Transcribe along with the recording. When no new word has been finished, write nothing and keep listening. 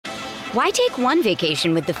Why take one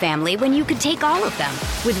vacation with the family when you could take all of them?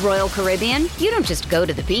 With Royal Caribbean, you don't just go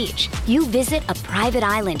to the beach. You visit a private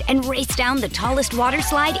island and race down the tallest water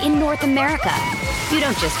slide in North America. You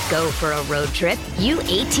don't just go for a road trip. You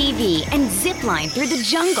ATV and zip line through the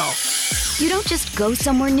jungle. You don't just go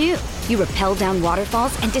somewhere new. You rappel down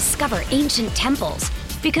waterfalls and discover ancient temples.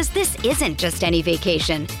 Because this isn't just any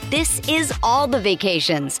vacation. This is all the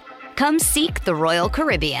vacations. Come seek the Royal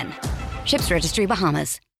Caribbean. Ships Registry,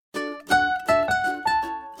 Bahamas.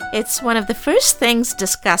 It's one of the first things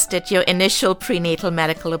discussed at your initial prenatal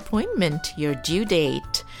medical appointment, your due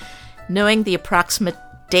date. Knowing the approximate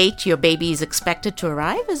date your baby is expected to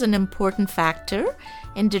arrive is an important factor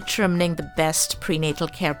in determining the best prenatal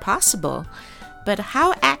care possible. But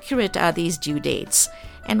how accurate are these due dates?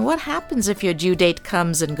 And what happens if your due date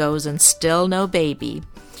comes and goes and still no baby?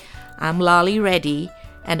 I'm Lolly Reddy,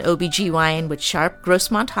 an OBGYN with Sharp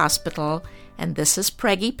Grossmont Hospital, and this is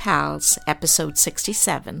Preggy Pals, episode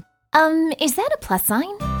 67. Is that a plus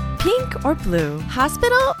sign? Pink or blue?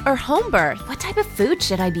 Hospital or home birth? What type of food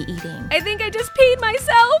should I be eating? I think I just peed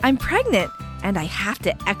myself. I'm pregnant, and I have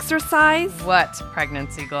to exercise. What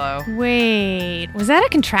pregnancy glow? Wait, was that a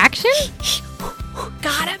contraction?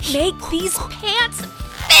 Gotta make these pants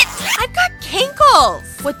fit. I've got kinkles.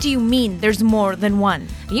 What do you mean there's more than one?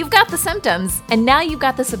 You've got the symptoms, and now you've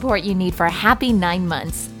got the support you need for a happy 9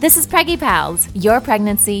 months. This is Preggy Pals, your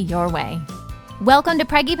pregnancy your way. Welcome to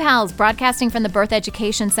Preggy Pals, broadcasting from the Birth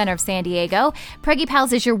Education Center of San Diego. Preggy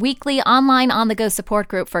Pals is your weekly online on-the-go support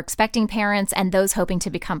group for expecting parents and those hoping to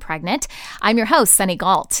become pregnant. I'm your host, Sunny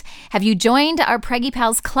Galt. Have you joined our Preggy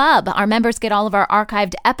Pals Club? Our members get all of our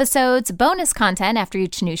archived episodes, bonus content after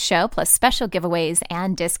each new show, plus special giveaways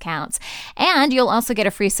and discounts. And you'll also get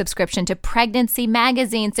a free subscription to Pregnancy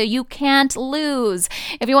Magazine, so you can't lose.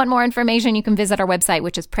 If you want more information, you can visit our website,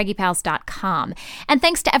 which is preggypals.com. And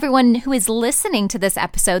thanks to everyone who is listening to this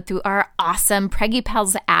episode through our awesome Preggy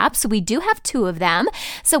Pals apps. We do have 2 of them.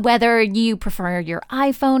 So whether you prefer your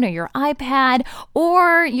iPhone or your iPad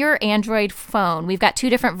or your Android phone, we've got 2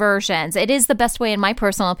 different versions. It is the best way, in my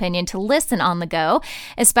personal opinion, to listen on the go,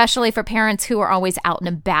 especially for parents who are always out and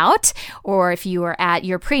about, or if you are at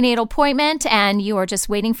your prenatal appointment and you are just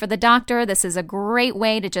waiting for the doctor. This is a great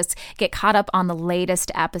way to just get caught up on the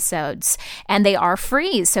latest episodes. And they are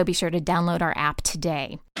free, so be sure to download our app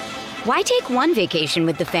today. Why take one vacation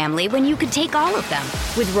with the family when you could take all of them?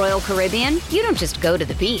 With Royal Caribbean, you don't just go to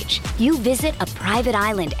the beach. You visit a private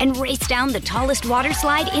island and race down the tallest water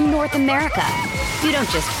slide in North America. You don't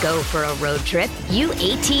just go for a road trip. You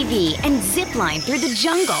ATV and zip line through the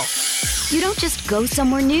jungle. You don't just go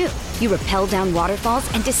somewhere new. You rappel down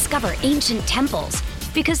waterfalls and discover ancient temples.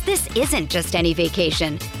 Because this isn't just any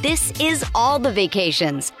vacation. This is all the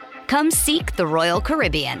vacations. Come seek the Royal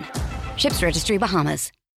Caribbean. Ships Registry,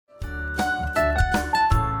 Bahamas.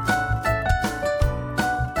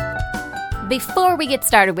 Before we get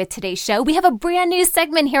started with today's show, we have a brand new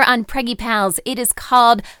segment here on Preggy Pals. It is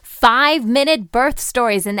called 5-Minute Birth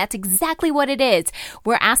Stories, and that's exactly what it is.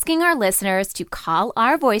 We're asking our listeners to call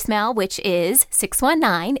our voicemail, which is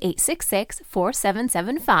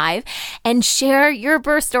 619-866-4775, and share your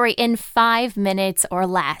birth story in 5 minutes or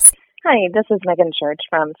less. Hi, this is Megan Church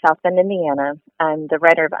from South Bend, Indiana. I'm the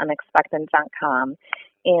writer of Unexpected.com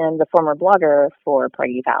and the former blogger for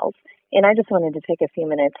Preggy Pals. And I just wanted to take a few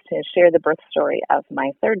minutes to share the birth story of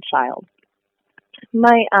my 3rd child.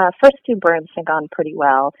 My first 2 births had gone pretty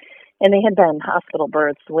well, and they had been hospital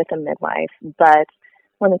births with a midwife. But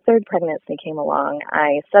when the 3rd pregnancy came along,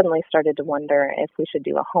 I suddenly started to wonder if we should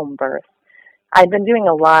do a home birth. I'd been doing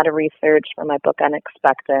a lot of research for my book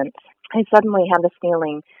Unexpected. I suddenly had this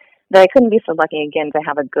feeling that I couldn't be so lucky again to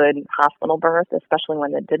have a good hospital birth, especially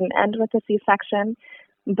one that didn't end with a C-section.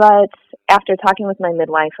 But after talking with my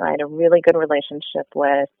midwife, who I had a really good relationship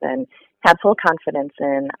with and had full confidence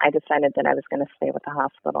in, I decided that I was going to stay with the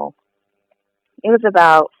hospital. It was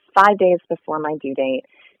about 5 days before my due date,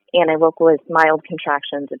 and I woke with mild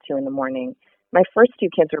contractions at 2 in the morning. My first 2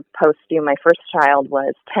 kids were post-due. My first child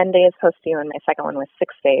was 10 days post-due, and my second one was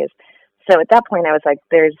 6 days. So at that point, I was like,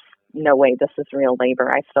 there's no way this is real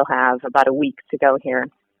labor. I still have about a week to go here.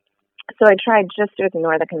 So I tried just to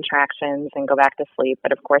ignore the contractions and go back to sleep.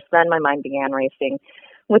 But of course, then my mind began racing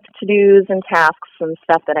with to-dos and tasks and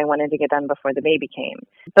stuff that I wanted to get done before the baby came.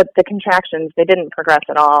 But the contractions, they didn't progress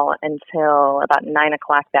at all until about 9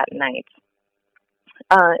 o'clock that night.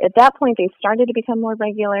 At that point, they started to become more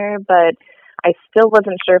regular, but I still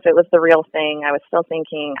wasn't sure if it was the real thing. I was still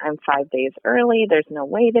thinking, I'm 5 days early. There's no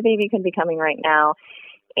way the baby could be coming right now.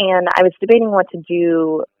 And I was debating what to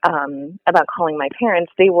do about calling my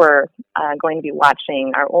parents. They were going to be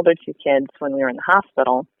watching our older 2 kids when we were in the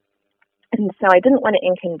hospital. And so I didn't want to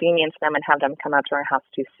inconvenience them and have them come out to our house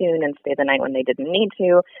too soon and stay the night when they didn't need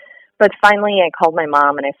to. But finally, I called my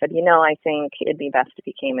mom and I said, I think it'd be best if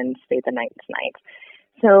you came and stayed the night tonight.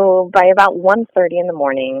 So by about 1:30 in the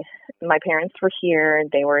morning, my parents were here.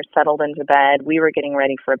 They were settled into bed. We were getting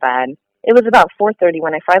ready for bed. It was about 4:30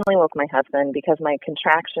 when I finally woke my husband because my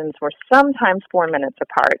contractions were sometimes 4 minutes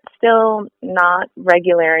apart. Still not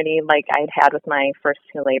regularity like I'd had with my first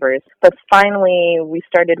two labors. But finally, we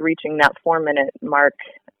started reaching that 4-minute mark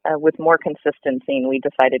with more consistency, and we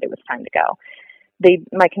decided it was time to go.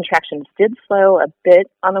 My contractions did slow a bit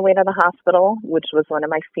on the way to the hospital, which was one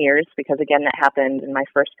of my fears because, again, that happened in my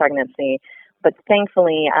first pregnancy. But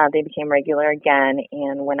thankfully, they became regular again,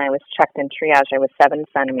 and when I was checked in triage, I was 7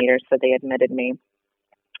 centimeters, so they admitted me.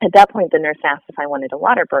 At that point, the nurse asked if I wanted a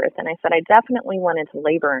water birth, and I said I definitely wanted to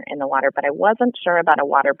labor in the water, but I wasn't sure about a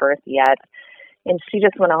water birth yet. And she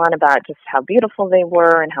just went on about just how beautiful they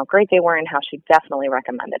were and how great they were and how she definitely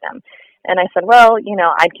recommended them. And I said, well,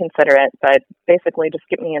 I'd consider it, but basically just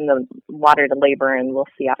get me in the water to labor and we'll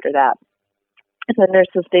see after that. And the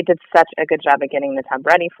nurses, they did such a good job of getting the tub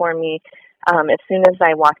ready for me. As soon as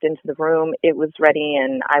I walked into the room, it was ready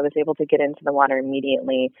and I was able to get into the water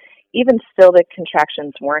immediately. Even still, the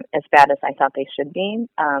contractions weren't as bad as I thought they should be.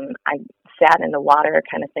 I sat in the water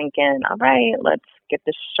kind of thinking, all right, let's get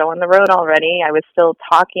this show on the road already. I was still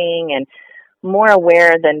talking and more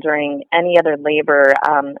aware than during any other labor.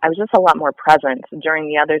 I was just a lot more present. During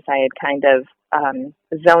the others, I had kind of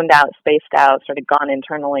zoned out, spaced out, sort of gone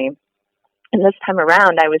internally. And this time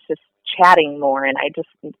around, I was just chatting more, and I just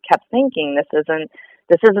kept thinking, this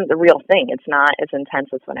isn't the real thing. It's not as intense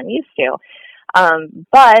as what I'm used to.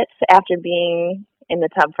 But after being in the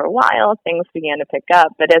tub for a while, things began to pick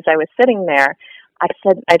up. But as I was sitting there,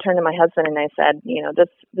 I turned to my husband and I said,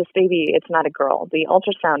 this baby, it's not a girl. The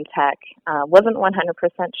ultrasound tech wasn't 100%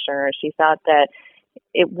 sure. She thought that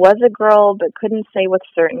it was a girl, but couldn't say with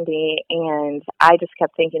certainty. And I just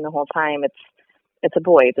kept thinking the whole time, it's a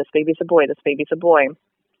boy. This baby's a boy. This baby's a boy.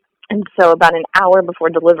 And so about an hour before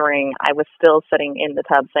delivering, I was still sitting in the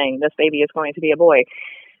tub saying, this baby is going to be a boy.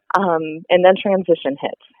 And then transition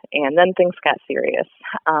hit, and then things got serious,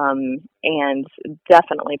 and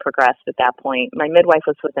definitely progressed at that point. My midwife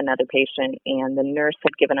was with another patient, and the nurse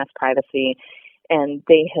had given us privacy, and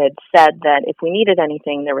they had said that if we needed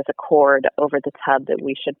anything, there was a cord over the tub that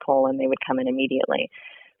we should pull, and they would come in immediately.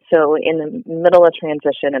 So in the middle of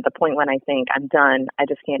transition, at the point when I think I'm done, I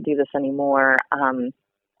just can't do this anymore,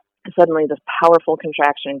 suddenly this powerful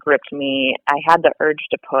contraction gripped me. I had the urge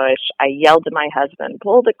to push. I yelled to my husband,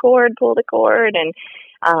 pull the cord, and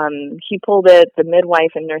he pulled it. The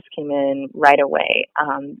midwife and nurse came in right away,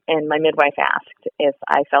 and my midwife asked if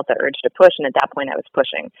I felt the urge to push, and at that point I was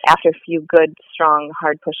pushing. After a few good, strong,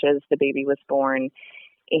 hard pushes, the baby was born.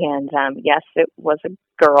 And yes, it was a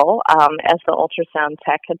girl, as the ultrasound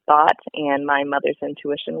tech had thought, and my mother's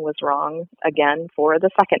intuition was wrong again for the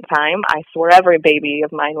second time. I swore every baby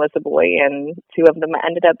of mine was a boy, and 2 of them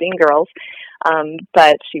ended up being girls.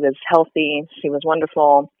 But she was healthy. She was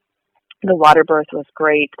wonderful. The water birth was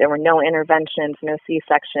great. There were no interventions, no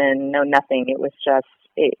C-section, no nothing. It was just,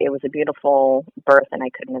 it was a beautiful birth, and I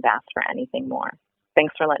couldn't have asked for anything more.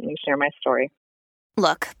 Thanks for letting me share my story.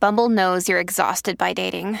 Look, Bumble knows you're exhausted by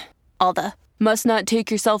dating. All the must not take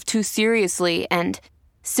yourself too seriously and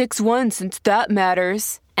 6'1" since that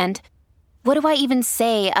matters. And what do I even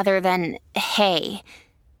say other than hey?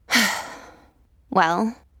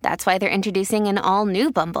 Well, that's why they're introducing an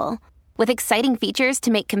all-new Bumble with exciting features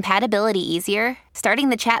to make compatibility easier, starting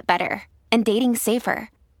the chat better, and dating safer.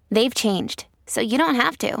 They've changed, so you don't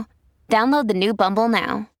have to. Download the new Bumble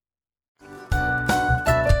now.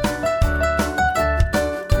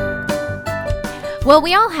 Well,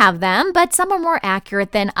 we all have them, but some are more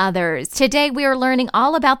accurate than others. Today, we are learning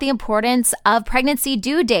all about the importance of pregnancy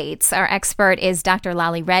due dates. Our expert is Dr.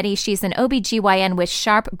 Lali Reddy. She's an OBGYN with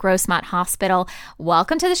Sharp Grossmont Hospital.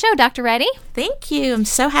 Welcome to the show, Dr. Reddy. Thank you. I'm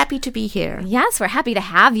so happy to be here. Yes, we're happy to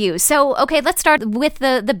have you. So, okay, let's start with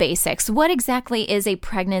the basics. What exactly is a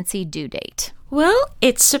pregnancy due date? Well,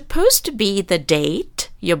 it's supposed to be the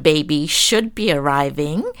date your baby should be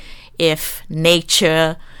arriving if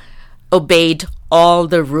nature obeyed all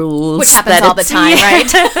the rules. Which happens all the time,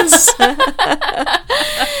 yes. Right?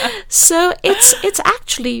 So it's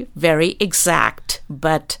actually very exact,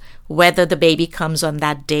 but whether the baby comes on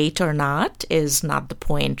that date or not is not the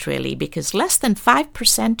point, really, because less than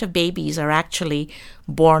 5% of babies are actually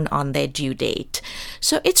born on their due date.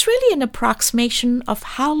 So it's really an approximation of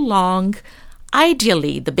how long,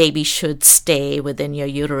 ideally, the baby should stay within your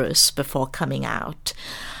uterus before coming out.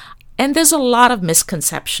 And there's a lot of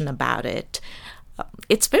misconception about it.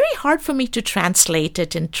 it's very hard for me to translate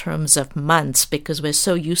it in terms of months because we're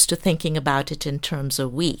so used to thinking about it in terms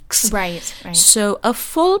of weeks. Right. So a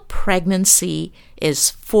full pregnancy is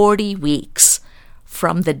 40 weeks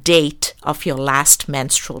from the date of your last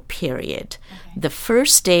menstrual period. Okay. The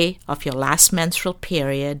first day of your last menstrual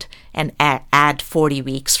period, and add 40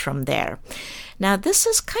 weeks from there. Now, this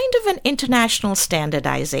is kind of an international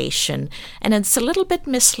standardization, and it's a little bit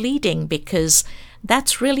misleading because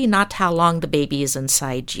that's really not how long the baby is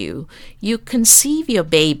inside you. You conceive your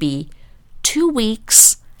baby 2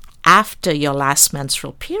 weeks after your last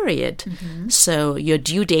menstrual period. Mm-hmm. So your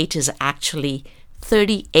due date is actually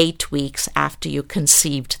 38 weeks after you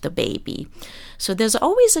conceived the baby. So there's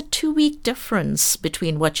always a 2-week difference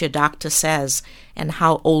between what your doctor says and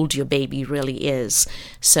how old your baby really is.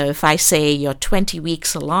 So if I say you're 20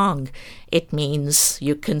 weeks along, it means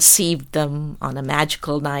you conceived them on a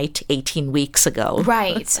magical night 18 weeks ago.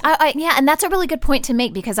 Right. Yeah, and that's a really good point to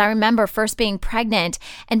make because I remember first being pregnant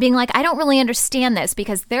and being like, I don't really understand this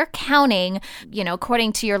because they're counting,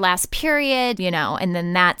 according to your last period, and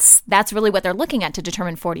then that's really what they're looking at to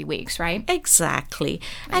determine 40 weeks, right? Exactly.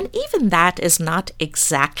 Right. And even that is not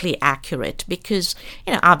exactly accurate because,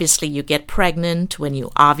 obviously you get pregnant when you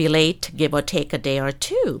ovulate, give or take a day or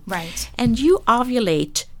two. Right. And you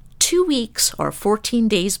ovulate 2 weeks or 14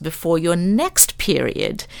 days before your next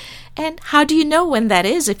period. And how do you know when that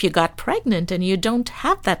is if you got pregnant and you don't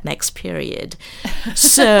have that next period?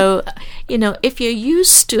 So, if you're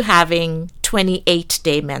used to having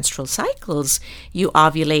 28-day menstrual cycles, you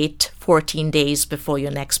ovulate 14 days before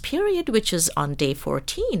your next period, which is on day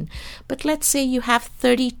 14. But let's say you have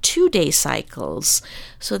 32-day cycles.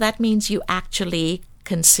 So that means you actually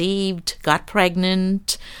conceived, got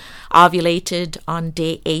pregnant, ovulated on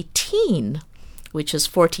day 18, which is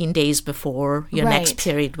 14 days before your next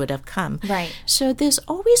period would have come. Right. So there's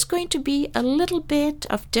always going to be a little bit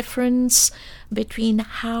of difference between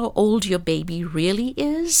how old your baby really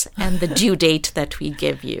is and the due date that we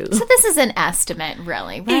give you. So this is an estimate,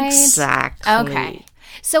 really, right? Exactly. Okay.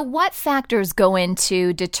 So what factors go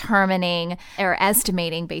into determining or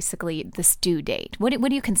estimating basically this due date? What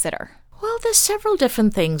do you consider? Well, there's several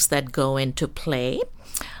different things that go into play.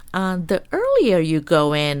 The earlier you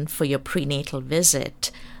go in for your prenatal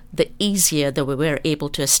visit, the easier that we're able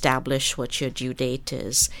to establish what your due date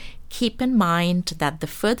is. Keep in mind that the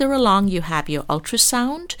further along you have your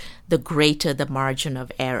ultrasound, the greater the margin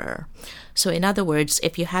of error. So in other words,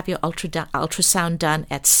 if you have your ultrasound done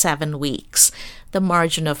at 7 weeks, the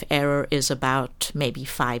margin of error is about maybe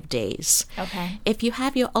 5 days. Okay. If you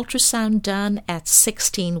have your ultrasound done at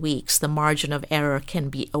 16 weeks, the margin of error can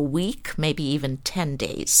be a week, maybe even 10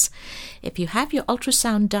 days. If you have your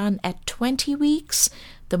ultrasound done at 20 weeks,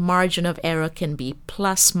 the margin of error can be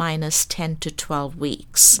plus minus 10 to 12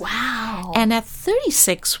 weeks. Wow. And at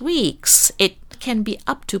 36 weeks, it can be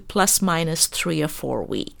up to plus minus 3 or 4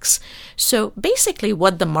 weeks. So basically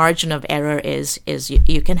what the margin of error is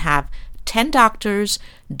you can have 10 doctors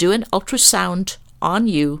do an ultrasound on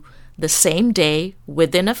you the same day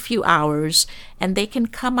within a few hours, and they can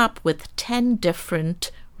come up with 10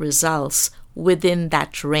 different results within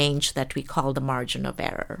that range that we call the margin of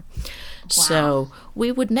error. Wow. So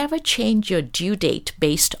we would never change your due date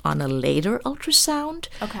based on a later ultrasound.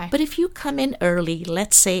 Okay. But if you come in early,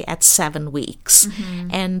 let's say at 7 weeks,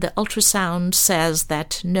 and the ultrasound says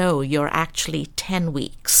that no, you're actually 10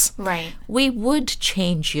 weeks. Right. We would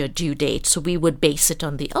change your due date, so we would base it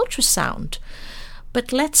on the ultrasound.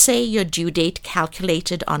 But let's say your due date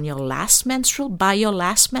calculated on your last menstrual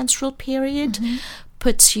period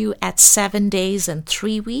puts you at 7 days and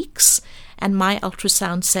 3 weeks, and my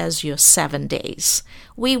ultrasound says you're 7 days.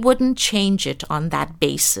 We wouldn't change it on that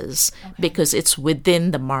basis because it's within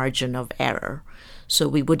the margin of error. So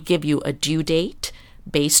we would give you a due date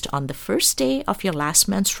based on the first day of your last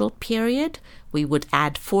menstrual period. We would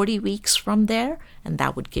add 40 weeks from there, and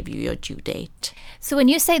that would give you your due date. So when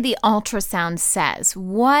you say the ultrasound says,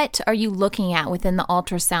 what are you looking at within the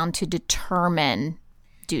ultrasound to determine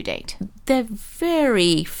due date? They're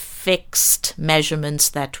very fixed measurements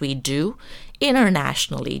that we do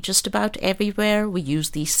internationally. Just about everywhere we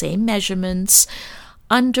use these same measurements.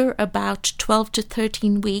 Under about 12 to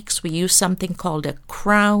 13 weeks, we use something called a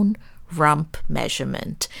crown rump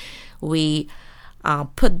measurement. We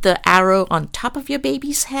put the arrow on top of your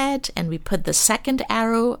baby's head, and we put the second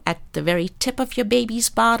arrow at the very tip of your baby's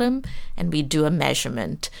bottom, and we do a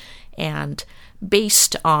measurement. And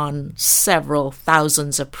based on several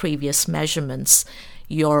thousands of previous measurements,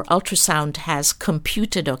 your ultrasound has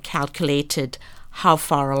computed or calculated how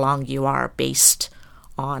far along you are based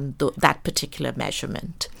on that particular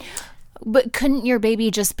measurement. But couldn't your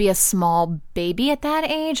baby just be a small baby at that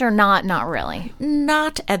age, or not? Not really.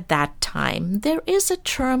 Not at that time. There is a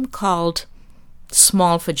term called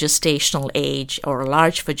small for gestational age or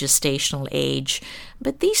large for gestational age,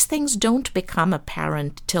 but these things don't become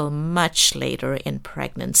apparent till much later in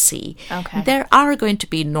pregnancy. Okay. There are going to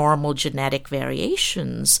be normal genetic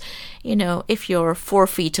variations. You know, if you're 4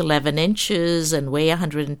 feet 11 inches and weigh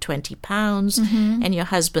 120 pounds and your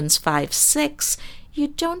husband's 5'6", you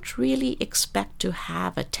don't really expect to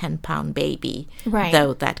have a 10-pound baby, right?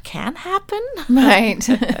 Though that can happen. Right.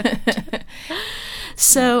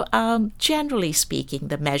 So, generally speaking,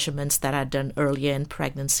 the measurements that are done earlier in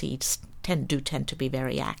pregnancy tend to be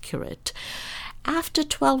very accurate. After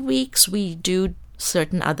 12 weeks, we do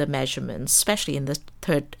certain other measurements, especially in the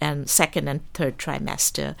second and third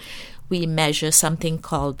trimester. We measure something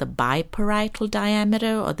called the biparietal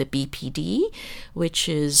diameter, or the BPD, which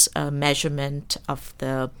is a measurement of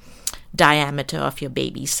the diameter of your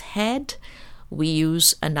baby's head. We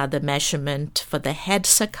use another measurement for the head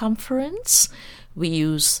circumference. We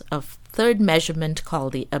use a third measurement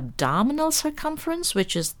called the abdominal circumference,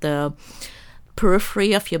 which is the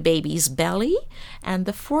periphery of your baby's belly. And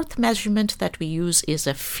the fourth measurement that we use is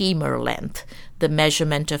a femur length, the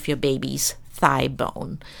measurement of your baby's thigh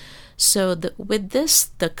bone. So with this,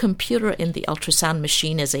 the computer in the ultrasound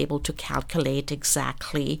machine is able to calculate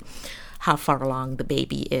exactly how far along the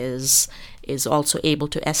baby is also able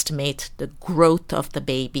to estimate the growth of the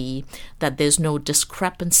baby, that there's no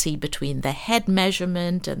discrepancy between the head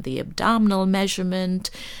measurement and the abdominal measurement,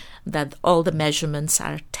 that all the measurements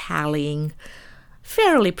are tallying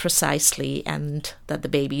fairly precisely, and that the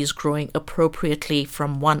baby is growing appropriately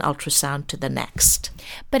from one ultrasound to the next.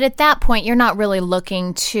 But at that point, you're not really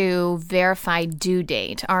looking to verify due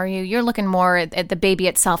date, are you? You're looking more at the baby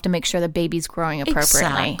itself to make sure the baby's growing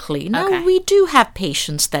appropriately. Exactly. Now, we do have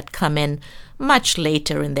patients that come in much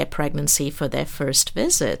later in their pregnancy for their first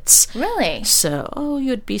visits. Really? So,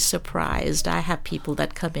 you'd be surprised. I have people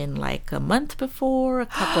that come in like a month before, a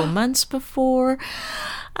couple months before.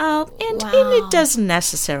 And it doesn't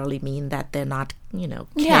necessarily mean that they're not,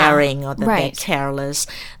 caring or that they're careless.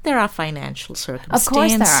 There are financial circumstances. Of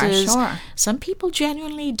course there are, sure. Some people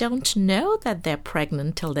genuinely don't know that they're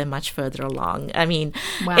pregnant till they're much further along. I mean,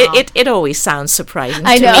 it always sounds surprising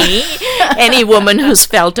to me. Any woman who's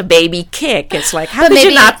felt a baby kick, it's like, how did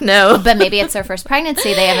you not know? But maybe it's their first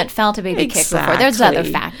pregnancy. They haven't felt a baby kick before. There's other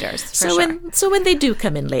factors, So when they do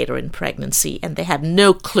come in later in pregnancy and they have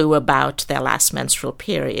no clue about their last menstrual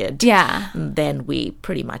period, then we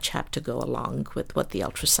pretty much have to go along with what the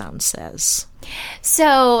ultrasound says.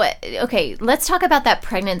 So, okay, let's talk about that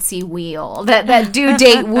pregnancy wheel, that due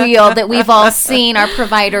date wheel that we've all seen our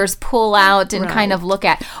providers pull out and kind of look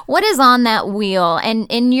at. What is on that wheel? And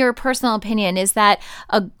in your personal opinion, is that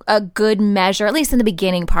a good measure, at least in the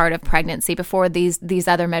beginning part of pregnancy, before these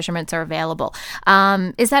other measurements are available?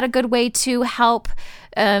 Is that a good way to help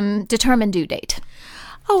determine due date?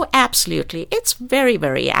 Oh, absolutely. It's very,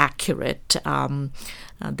 very accurate.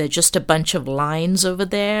 They're just a bunch of lines over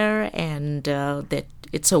there, and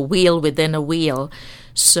it's a wheel within a wheel.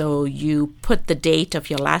 So you put the date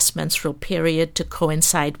of your last menstrual period to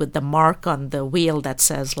coincide with the mark on the wheel that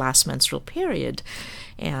says last menstrual period.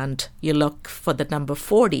 And you look for the number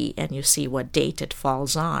 40 and you see what date it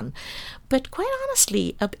falls on. But quite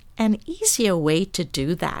honestly, an easier way to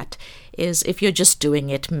do that is if you're just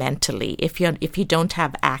doing it mentally. If you don't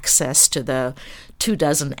have access to the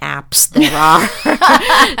 24 apps there are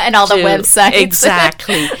and all the websites.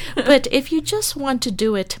 Exactly. But if you just want to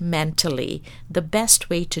do it mentally, the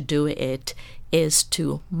best way to do it is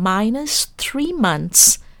to minus 3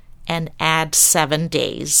 months and add 7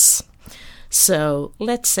 days. So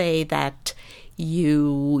let's say that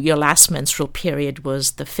your last menstrual period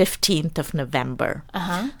was the 15th of November.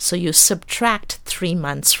 So you subtract 3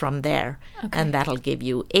 months from there, and that'll give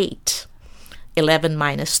you 8. 11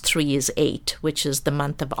 minus 3 is 8, which is the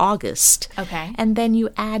month of August. Okay. And then you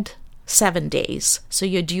add 7 days. So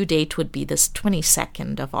your due date would be this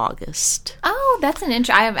 22nd of August. Oh, that's an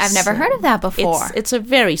I've never heard of that before. It's a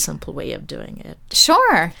very simple way of doing it.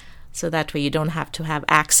 Sure. So that way you don't have to have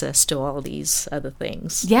access to all these other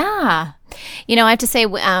things. Yeah. I have to say,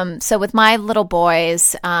 so with my little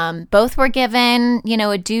boys, both were given,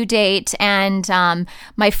 a due date, and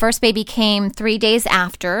my first baby came 3 days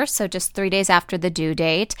after, so just 3 days after the due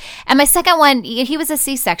date. And my second one, he was a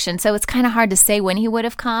C-section, so it's kind of hard to say when he would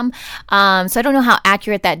have come. So I don't know how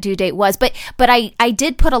accurate that due date was, but I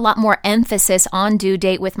did put a lot more emphasis on due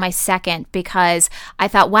date with my second, because I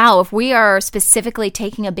thought, wow, if we are specifically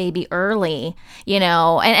taking a baby early,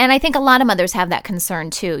 and I think a lot of mothers have that concern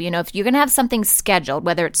too. If you're going to have something scheduled,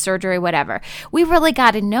 whether it's surgery, whatever, we really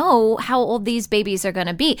got to know how old these babies are going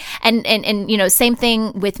to be. And same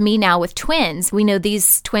thing with me now with twins. We know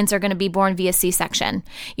these twins are going to be born via C-section.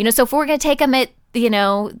 So if we're going to take them at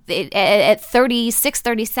 36,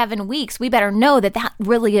 37 weeks, we better know that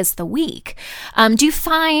really is the week. Do you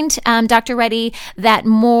find, Dr. Reddy, that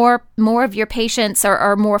more of your patients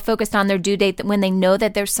are more focused on their due date when they know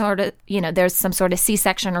that there's there's some sort of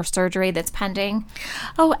C-section or surgery that's pending?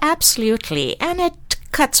 Oh, absolutely. And it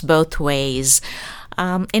cuts both ways.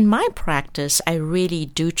 In my practice, I really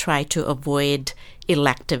do try to avoid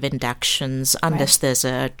elective inductions unless there's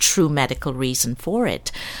a true medical reason for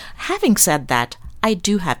it. Having said that, I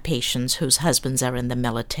do have patients whose husbands are in the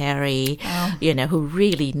military, who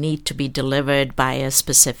really need to be delivered by a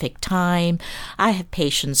specific time. I have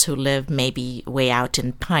patients who live maybe way out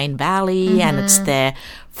in Pine Valley, and it's their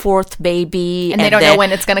fourth baby. And they don't know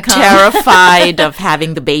when it's going to come. Terrified of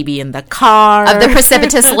having the baby in the car. Of the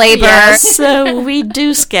precipitous labor. Yes, so we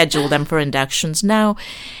do schedule them for inductions. Now,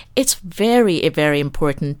 it's very, very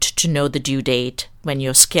important to know the due date when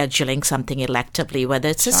you're scheduling something electively, whether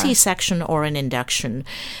it's a C-section or an induction.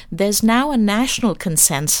 There's now a national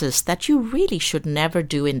consensus that you really should never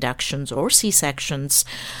do inductions or C-sections.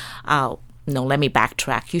 No, let me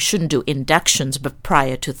backtrack. You shouldn't do inductions but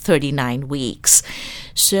prior to 39 weeks.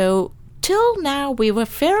 So till now, we were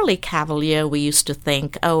fairly cavalier. We used to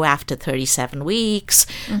think, after 37 weeks,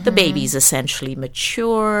 the baby's essentially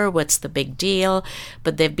mature. What's the big deal?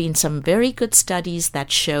 But there have been some very good studies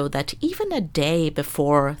that show that even a day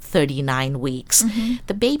before 39 weeks,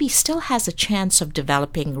 the baby still has a chance of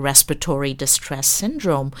developing respiratory distress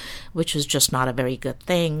syndrome, which is just not a very good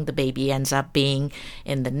thing. The baby ends up being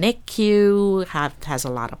in the NICU, has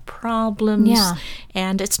a lot of problems. Yeah.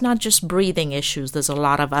 And it's not just breathing issues. There's a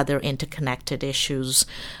lot of other interconnected issues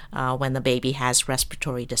when the baby has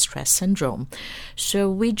respiratory distress syndrome. So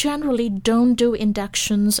we generally don't do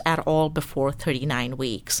inductions at all before 39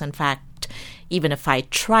 weeks. In fact, even if I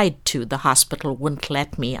tried to, the hospital wouldn't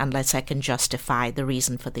let me unless I can justify the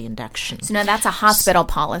reason for the induction. So now that's a hospital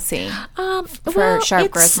policy for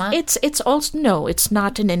sharp growth month? It's also, no, it's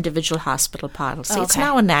not an individual hospital policy. Okay. It's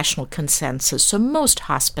now a national consensus. So most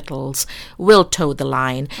hospitals will toe the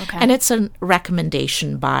line. Okay. And it's a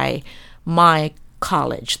recommendation by my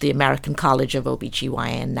college, the American College of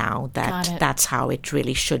OBGYN now, that's how it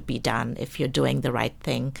really should be done if you're doing the right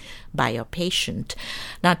thing by your patient.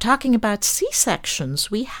 Now, talking about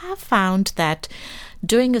C-sections, we have found that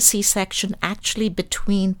doing a C-section actually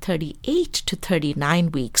between 38 to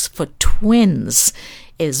 39 weeks for twins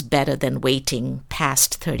is better than waiting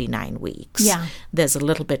past 39 weeks. Yeah. There's a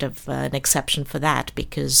little bit of an exception for that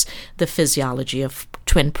because the physiology of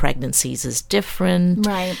twin pregnancies is different.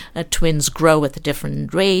 Right. Twins grow at a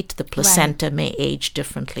different rate. The placenta may age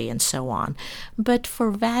differently and so on. But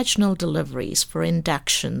for vaginal deliveries, for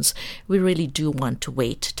inductions, we really do want to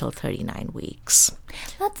wait till 39 weeks.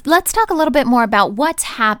 Let's talk a little bit more about what's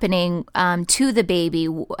happening to the baby,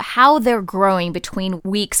 how they're growing between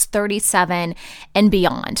weeks 37 and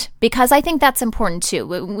beyond, because I think that's important too.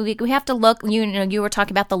 We have to look, you were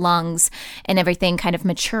talking about the lungs and everything kind of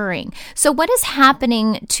maturing. So what is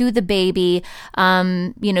happening to the baby,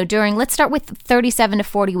 during, let's start with 37 to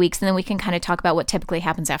 40 weeks, and then we can kind of talk about what typically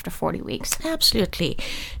happens after 40 weeks. Absolutely.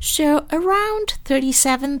 So around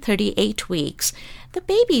 37, 38 weeks, the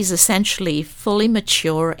baby is essentially fully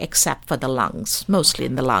mature except for the lungs, mostly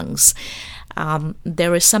in the lungs.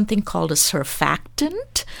 There is something called a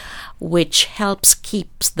surfactant, which helps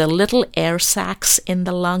keep the little air sacs in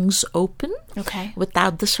the lungs open. Okay.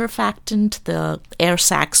 Without the surfactant, the air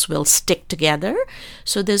sacs will stick together,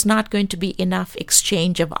 so there's not going to be enough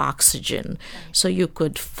exchange of oxygen. So you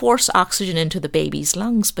could force oxygen into the baby's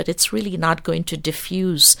lungs, but it's really not going to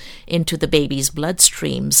diffuse into the baby's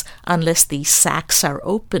bloodstreams unless these sacs are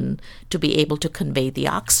open to be able to convey the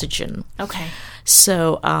oxygen. Okay.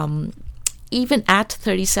 So, even at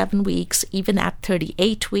 37 weeks, even at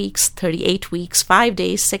 38 weeks, 5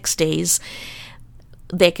 days, 6 days,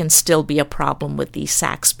 there can still be a problem with these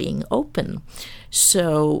sacs being open.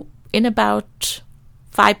 So in about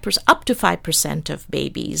 5%, up to 5% of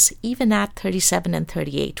babies, even at 37 and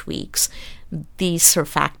 38 weeks, these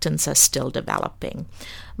surfactants are still developing.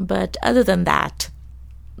 But other than that,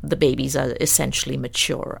 the babies are essentially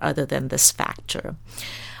mature, other than this factor.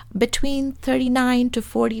 Between 39 to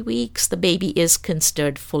 40 weeks, the baby is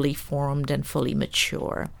considered fully formed and fully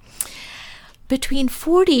mature. Between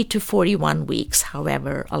 40 to 41 weeks,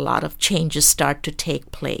 however, a lot of changes start to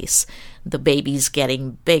take place. The baby's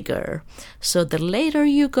getting bigger. So the later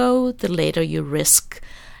you go, the later you risk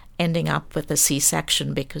ending up with a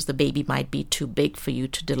C-section because the baby might be too big for you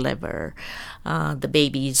to deliver.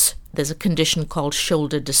 There's a condition called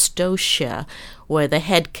shoulder dystocia where the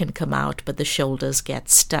head can come out but the shoulders get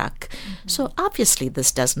stuck. So obviously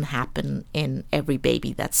this doesn't happen in every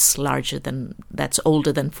baby that's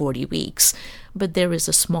older than 40 weeks, but there is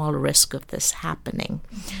a small risk of this happening.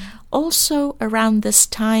 Also around this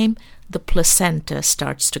time, the placenta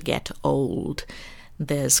starts to get old.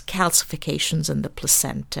 There's calcifications in the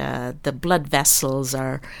placenta. The blood vessels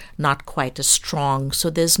are not quite as strong, so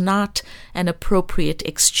there's not an appropriate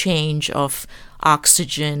exchange of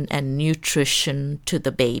oxygen and nutrition to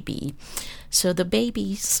the baby. So the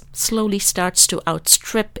baby slowly starts to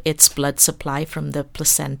outstrip its blood supply from the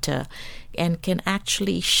placenta and can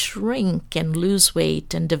actually shrink and lose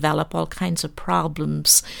weight and develop all kinds of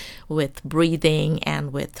problems with breathing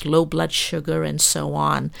and with low blood sugar and so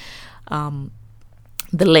on.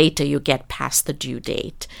 The later you get past the due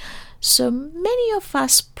date. So many of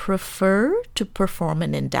us prefer to perform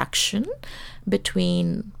an induction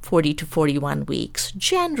between 40 to 41 weeks,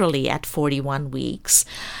 generally at 41 weeks.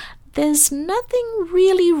 There's nothing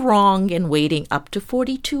really wrong in waiting up to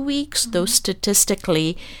 42 weeks, though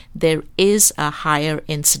statistically there is a higher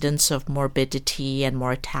incidence of morbidity and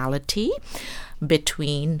mortality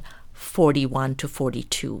between 41 to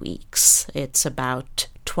 42 weeks. It's about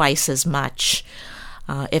twice as much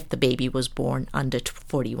if the baby was born under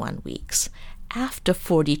 41 weeks. After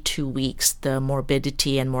 42 weeks, the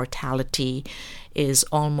morbidity and mortality is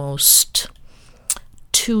almost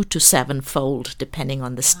 2 to 7-fold, depending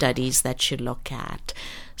on the studies that you look at.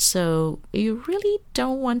 So you really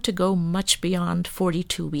don't want to go much beyond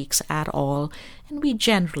 42 weeks at all, and we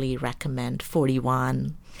generally recommend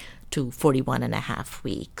 41 to 41 and a half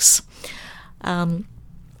weeks.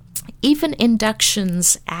 Even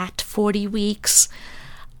inductions at 40 weeks,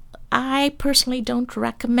 I personally don't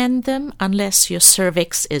recommend them unless your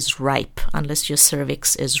cervix is ripe, unless your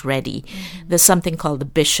cervix is ready. There's something called the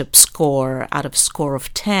Bishop score. Out of score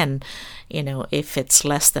of 10, if it's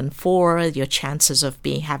less than 4, your chances of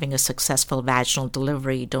having a successful vaginal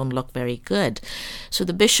delivery don't look very good. So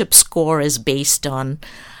the Bishop score is based on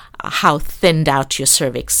how thinned out your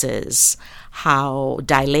cervix is, how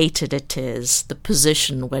dilated it is, the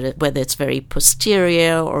position, whether it's very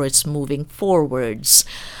posterior or it's moving forwards.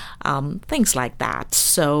 Things like that.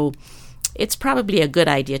 So it's probably a good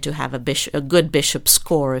idea to have a good Bishop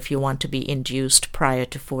score if you want to be induced prior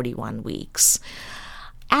to 41 weeks.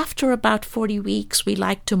 After about 40 weeks, we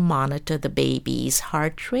like to monitor the baby's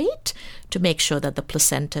heart rate to make sure that the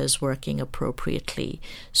placenta is working appropriately.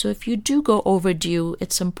 So if you do go overdue,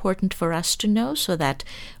 it's important for us to know so that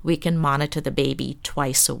we can monitor the baby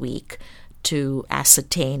twice a week to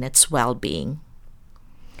ascertain its well-being.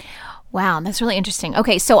 Wow, that's really interesting.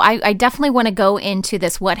 Okay, so I definitely want to go into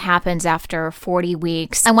this, what happens after 40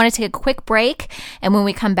 weeks. I want to take a quick break, and when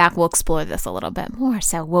we come back, we'll explore this a little bit more.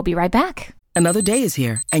 So we'll be right back. Another day is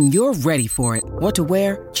here, and you're ready for it. What to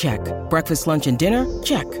wear? Check. Breakfast, lunch, and dinner?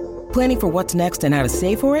 Check. Planning for what's next and how to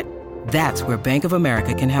save for it? That's where Bank of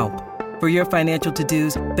America can help. For your financial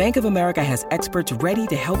to-dos, Bank of America has experts ready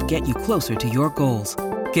to help get you closer to your goals.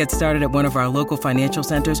 Get started at one of our local financial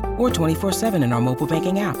centers or 24/7 in our mobile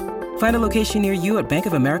banking app. Find a location near you at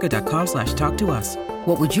bankofamerica.com/talktous.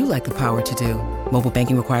 What would you like the power to do? Mobile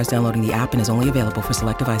banking requires downloading the app and is only available for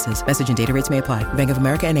select devices. Message and data rates may apply. Bank of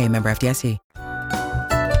America NA, member FDIC.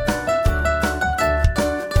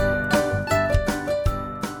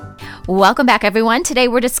 Welcome back, everyone. Today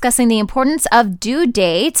we're discussing the importance of due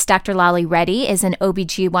dates. Dr. Lali Reddy is an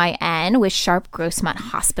OBGYN with Sharp Grossmont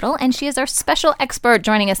Hospital, and she is our special expert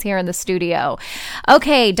joining us here in the studio.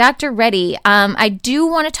 Okay, Dr. Reddy, I do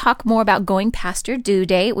want to talk more about going past your due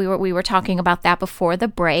date. We were talking about that before the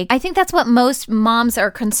break. I think that's what most moms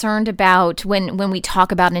are concerned about when we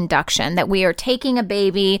talk about induction, that we are taking a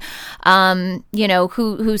baby,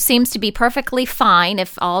 who seems to be perfectly fine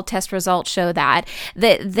if all test results show that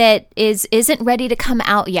isn't ready to come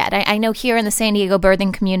out yet. I know here in the San Diego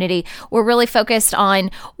birthing community, we're really focused on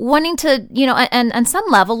wanting to, and on some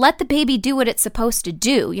level, let the baby do what it's supposed to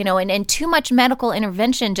do, and too much medical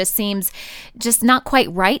intervention just seems just not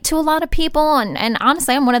quite right to a lot of people. And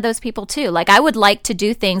honestly, I'm one of those people too. Like, I would like to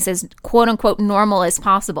do things as quote unquote normal as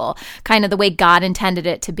possible, kind of the way God intended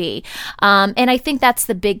it to be. And I think that's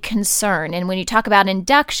the big concern. And when you talk about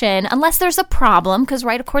induction, unless there's a problem, because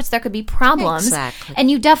of course there could be problems, exactly. And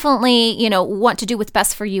you definitely definitely, want to do what's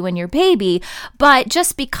best for you and your baby. But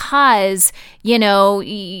just because,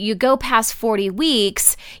 you go past 40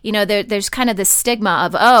 weeks, there's kind of this stigma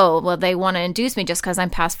of, oh, well, they want to induce me just because I'm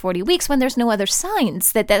past 40 weeks when there's no other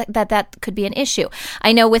signs that could be an issue.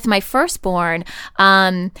 I know with my firstborn,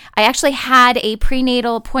 I actually had a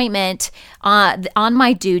prenatal appointment on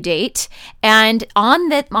my due date, and on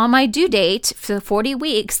my due date for 40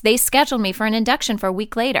 weeks, they scheduled me for an induction for a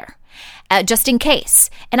week later. Just in case.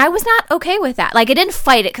 And I was not okay with that. Like, I didn't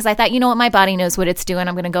fight it because I thought, my body knows what it's doing.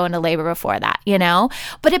 I'm going to go into labor before that,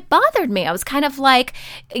 But it bothered me. I was kind of like,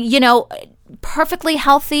 perfectly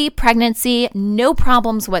healthy pregnancy, no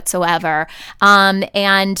problems whatsoever. And,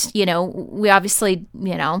 we obviously,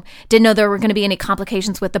 didn't know there were going to be any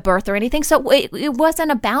complications with the birth or anything. So it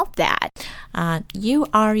wasn't about that. You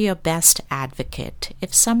are your best advocate.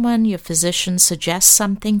 If your physician suggests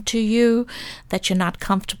something to you that you're not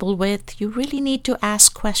comfortable with, you really need to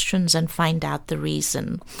ask questions and find out the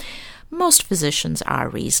reason. Most physicians are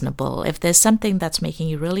reasonable. If there's something that's making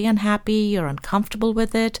you really unhappy, you're uncomfortable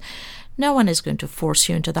with it, no one is going to force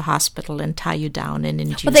you into the hospital and tie you down and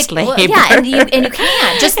induce labor. And you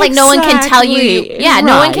can't. Just like no one can tell you.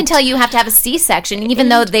 No one can tell you have to have a C-section, even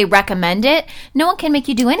though they recommend it. No one can make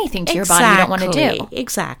you do anything to your body you don't want to do.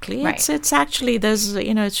 Exactly. Right. It's actually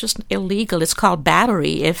it's just illegal. It's called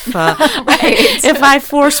battery. If if I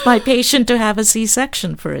force my patient to have a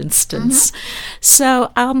C-section, for instance.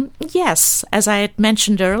 So yes, as I had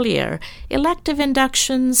mentioned earlier, elective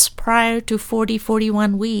inductions prior to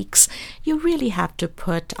 41 weeks. You really have to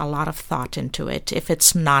put a lot of thought into it if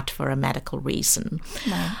it's not for a medical reason.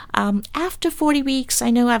 Right. After 40 weeks, I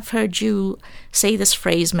know I've heard you say this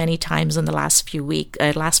phrase many times in the last few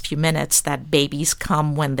minutes, that babies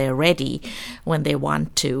come when they're ready, when they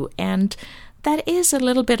want to. And that is a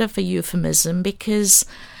little bit of a euphemism because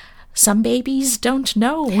some babies don't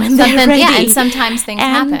know when they're ready. Yeah, and sometimes things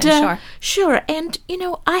happen, Sure. And,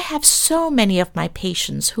 I have so many of my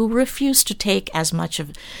patients who refuse to take as much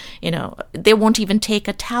of, they won't even take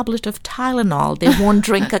a tablet of Tylenol. They won't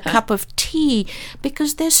drink a cup of tea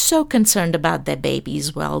because they're so concerned about their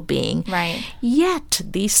baby's well-being. Right. Yet,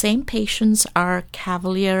 these same patients are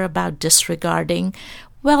cavalier about disregarding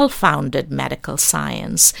well-founded medical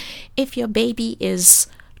science. If your baby is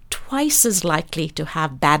twice as likely to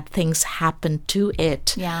have bad things happen to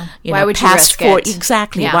it. Yeah. Why would you risk it?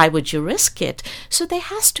 Exactly. Yeah. Why would you risk it? So there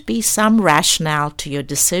has to be some rationale to your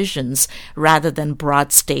decisions rather than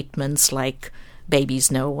broad statements like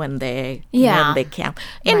babies know when they can.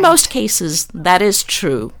 In most cases, that is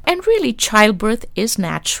true. And really, childbirth is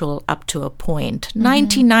natural up to a point.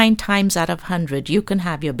 99 times out of 100, you can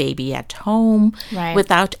have your baby at home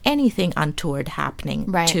without anything untoward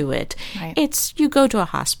happening to it. Right. It's you go to a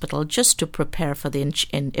hospital just to prepare for the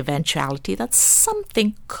eventuality that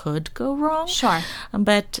something could go wrong. Sure.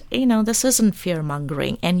 But, this isn't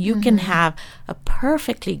fear-mongering. And you can have a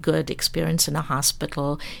perfectly good experience in a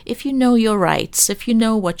hospital if you know your rights, if you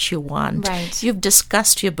know what you want. Right. You've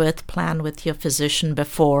discussed your birth plan with your physician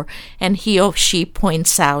before, and he or she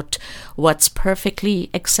points out what's perfectly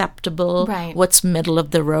acceptable, what's middle of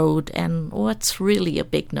the road, and what's really a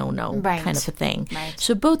big no-no kind of a thing. Right.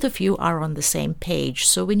 So both of you are on the same page.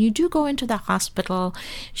 So when you do go into the hospital,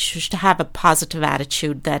 you should have a positive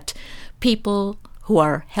attitude that people who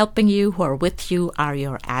are helping you, who are with you, are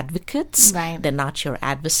your advocates. Right. They're not your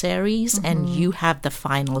adversaries, and you have the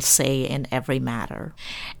final say in every matter.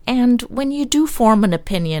 And when you do form an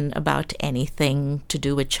opinion about anything to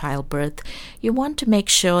do with childbirth, you want to make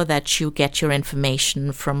sure that you get your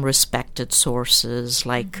information from respected sources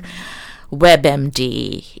like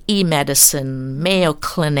WebMD, eMedicine, Mayo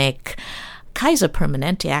Clinic. Kaiser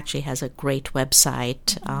Permanente actually has a great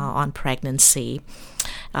website on pregnancy.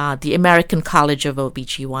 The American College of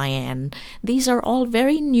OBGYN. These are all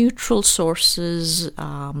very neutral sources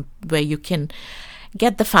where you can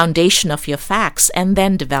get the foundation of your facts and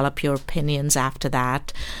then develop your opinions after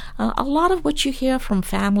that. A lot of what you hear from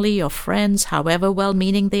family or friends, however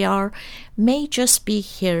well-meaning they are, may just be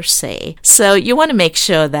hearsay. So you want to make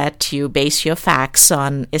sure that you base your facts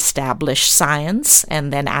on established science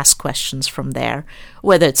and then ask questions from there,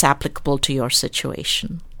 whether it's applicable to your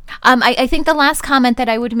situation. I think the last comment that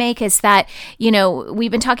I would make is that,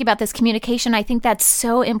 we've been talking about this communication. I think that's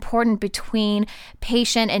so important between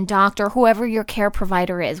patient and doctor, whoever your care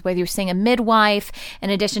provider is, whether you're seeing a midwife in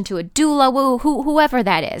addition to a doula, whoever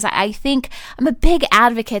that is. I think I'm a big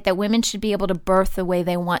advocate that women should be able to birth the way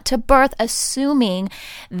they want to birth, assuming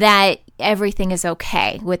that everything is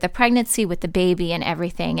okay with the pregnancy, with the baby and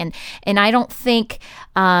everything. And I don't think,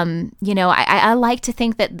 I like to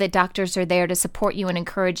think that the doctors are there to support you and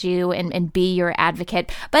encourage you and be your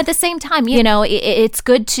advocate. But at the same time, it's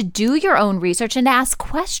good to do your own research and ask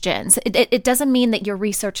questions. It doesn't mean that your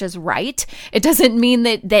research is right. It doesn't mean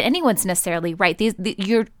that anyone's necessarily right.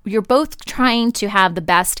 You're both trying to have the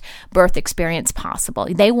best birth experience possible.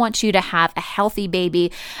 They want you to have a healthy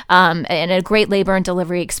baby and a great labor and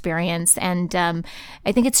delivery experience. And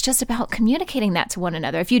I think it's just about communicating that to one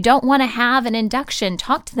another. If you don't want to have an induction,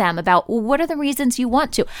 talk to them about what are the reasons you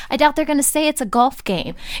want to. I doubt they're going to say it's a golf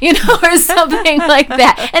game, or something like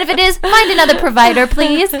that. And if it is, find another provider,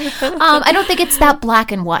 please. I don't think it's that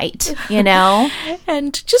black and white,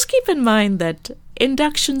 And just keep in mind that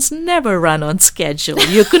inductions never run on schedule.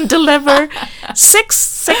 You can deliver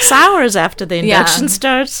six hours after the induction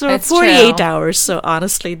starts, or 48 hours. So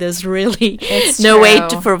honestly, there's really no way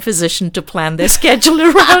for a physician to plan their schedule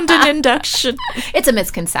around an induction. It's a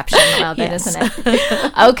misconception, isn't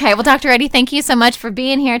it? Okay, well, Dr. Eddy, thank you so much for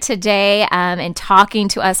being here today and talking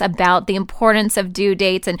to us about the importance of due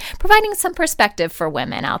dates and providing some perspective for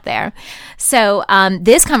women out there. So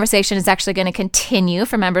this conversation is actually going to continue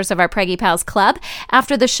for members of our Preggy Pals Club.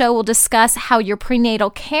 After the show, we'll discuss how your prenatal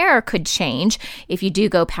care could change if you do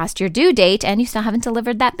go past your due date and you still haven't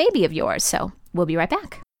delivered that baby of yours. So we'll be right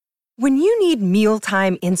back. When you need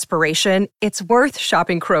mealtime inspiration, it's worth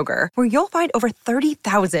shopping Kroger, where you'll find over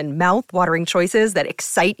 30,000 mouth-watering choices that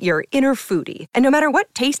excite your inner foodie. And no matter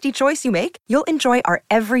what tasty choice you make, you'll enjoy our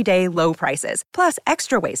everyday low prices, plus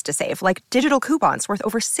extra ways to save, like digital coupons worth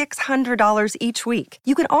over $600 each week.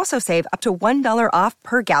 You can also save up to $1 off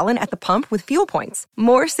per gallon at the pump with fuel points.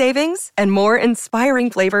 More savings and more inspiring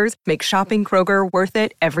flavors make shopping Kroger worth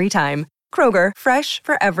it every time. Kroger, fresh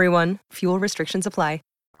for everyone. Fuel restrictions apply.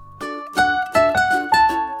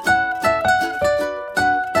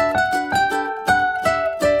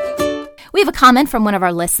 We have a comment from one of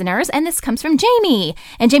our listeners, and this comes from Jamie.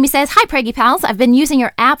 And Jamie says, "Hi, Preggy Pals. I've been using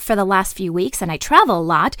your app for the last few weeks, and I travel a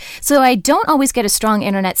lot, so I don't always get a strong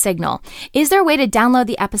internet signal. Is there a way to download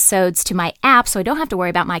the episodes to my app so I don't have to worry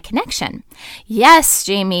about my connection?" Yes,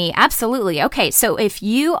 Jamie, absolutely. Okay, so if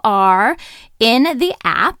you are in the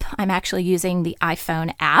app, I'm actually using the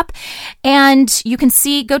iPhone app, and you can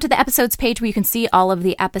go to the episodes page where you can see all of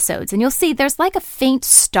the episodes, and you'll see there's like a faint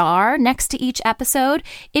star next to each episode.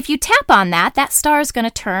 If you tap on that star is going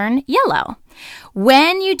to turn yellow.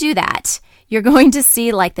 When you do that, you're going to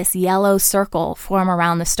see like this yellow circle form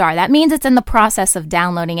around the star. That means it's in the process of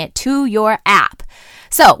downloading it to your app.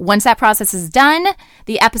 So once that process is done,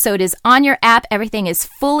 the episode is on your app. Everything is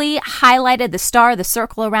fully highlighted, the star, the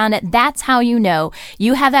circle around it. That's how you know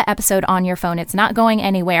you have that episode on your phone. It's not going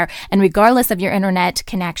anywhere. And regardless of your internet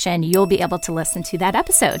connection, you'll be able to listen to that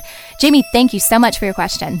episode. Jamie, thank you so much for your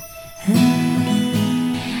question.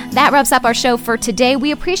 That wraps up our show for today.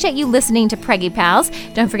 We appreciate you listening to Preggy Pals.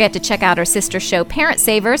 Don't forget to check out our sister show, Parent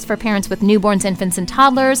Savers, for parents with newborns, infants, and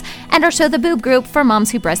toddlers, and our show, The Boob Group, for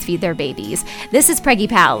moms who breastfeed their babies. This is Preggy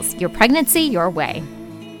Pals, your pregnancy your way.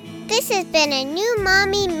 This has been a New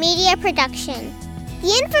Mommy Media production.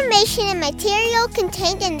 The information and material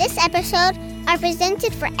contained in this episode are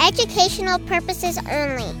presented for educational purposes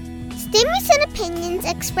only. Statements and opinions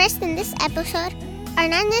expressed in this episode are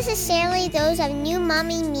not necessarily those of New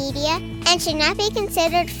Mommy Media and should not be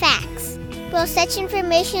considered facts. While such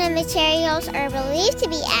information and materials are believed to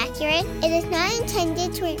be accurate, it is not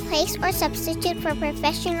intended to replace or substitute for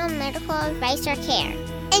professional medical advice or care,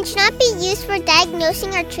 and should not be used for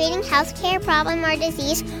diagnosing or treating healthcare problem or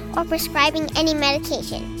disease or prescribing any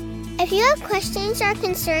medication. If you have questions or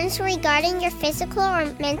concerns regarding your physical or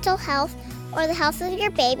mental health or the health of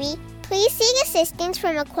your baby, please seek assistance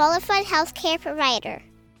from a qualified healthcare provider.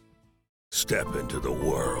 Step into the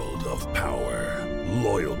world of power,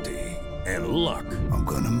 loyalty, and luck. I'm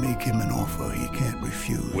gonna make him an offer he can't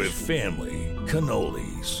refuse. With family,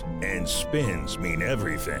 cannolis, and spins mean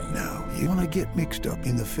everything. Now, you wanna get mixed up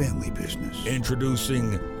in the family business.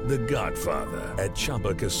 Introducing The Godfather at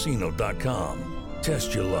ChumbaCasino.com.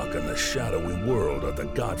 Test your luck in the shadowy world of The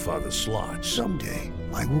Godfather slot. Someday,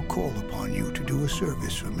 I will call upon you to do a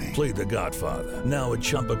service for me. Play The Godfather, now at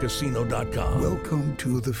ChumbaCasino.com. Welcome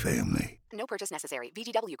to the family. No purchase necessary.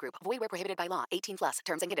 VGW Group. Void where prohibited by law. 18+.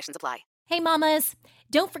 Terms and conditions apply. Hey, mamas.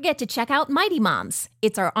 Don't forget to check out Mighty Moms.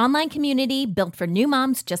 It's our online community built for new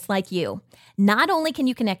moms just like you. Not only can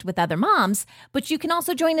you connect with other moms, but you can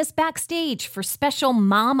also join us backstage for special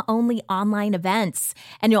mom-only online events.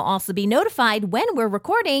 And you'll also be notified when we're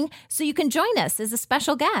recording, so you can join us as a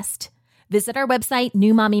special guest. Visit our website,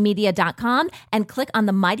 newmommymedia.com, and click on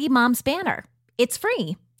the Mighty Moms banner. It's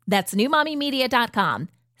free. That's newmommymedia.com.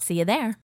 See you there.